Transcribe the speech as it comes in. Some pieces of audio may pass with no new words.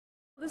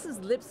This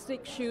is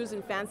Lipstick, Shoes,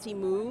 and Fancy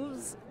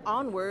Moves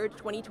Onward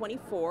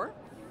 2024.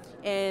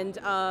 And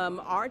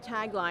our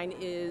tagline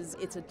is,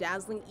 it's a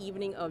dazzling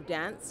evening of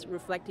dance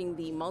reflecting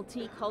the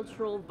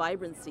multicultural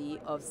vibrancy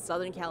of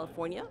Southern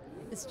California.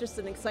 It's just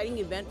an exciting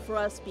event for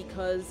us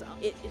because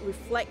it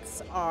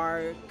reflects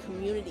our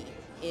community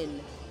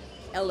in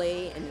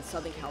LA and in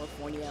Southern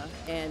California.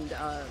 And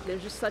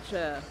there's just such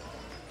a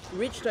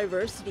rich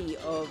diversity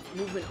of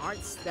movement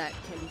arts that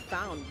can be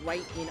found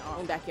right in our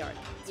own backyard.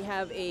 We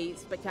have a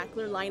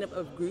spectacular lineup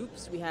of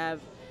groups. We have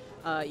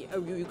a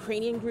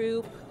Ukrainian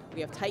group, we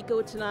have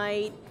taiko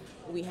tonight,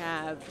 we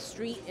have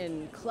street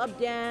and club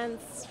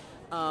dance,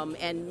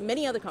 and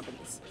many other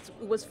companies.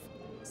 It was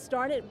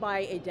started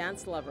by a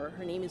dance lover.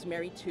 Her name is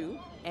Mary Tu,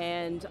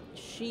 and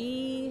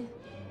she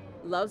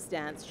loves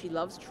dance, she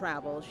loves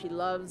travel, she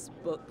loves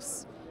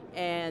books,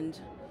 and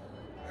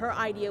her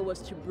idea was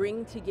to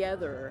bring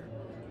together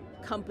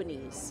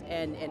companies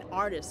and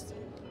artists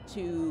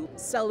to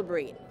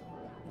celebrate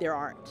their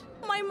art.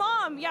 My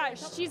mom, yeah,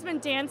 she's been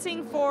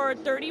dancing for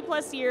 30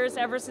 plus years,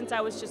 ever since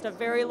I was just a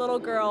very little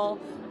girl.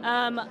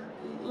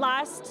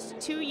 Last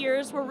 2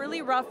 years were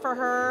really rough for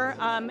her,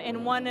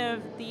 and one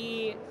of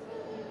the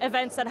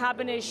events that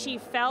happened is she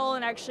fell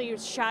and actually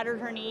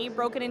shattered her knee,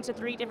 broken into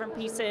 3 different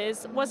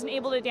pieces, wasn't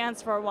able to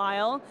dance for a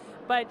while,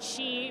 but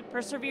she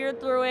persevered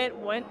through it,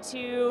 went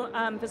to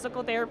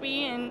physical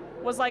therapy, and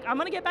was like, I'm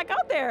gonna get back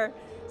out there.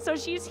 So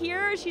she's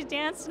here, she's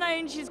danced tonight,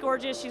 and she's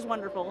gorgeous, she's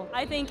wonderful.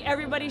 I think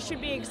everybody should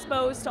be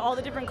exposed to all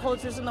the different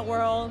cultures in the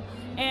world,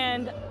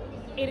 and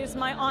it is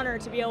my honor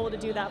to be able to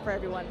do that for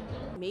everyone.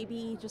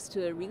 Maybe just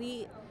to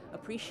really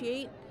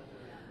appreciate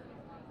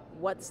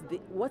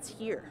what's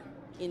here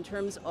in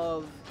terms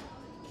of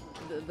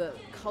the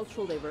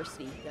cultural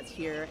diversity that's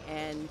here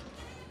and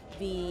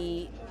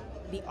the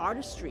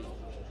artistry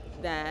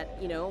that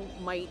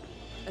might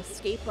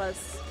escape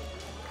us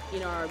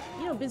in our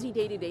busy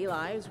day-to-day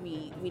lives.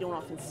 We don't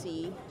often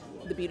see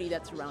the beauty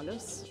that's around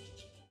us.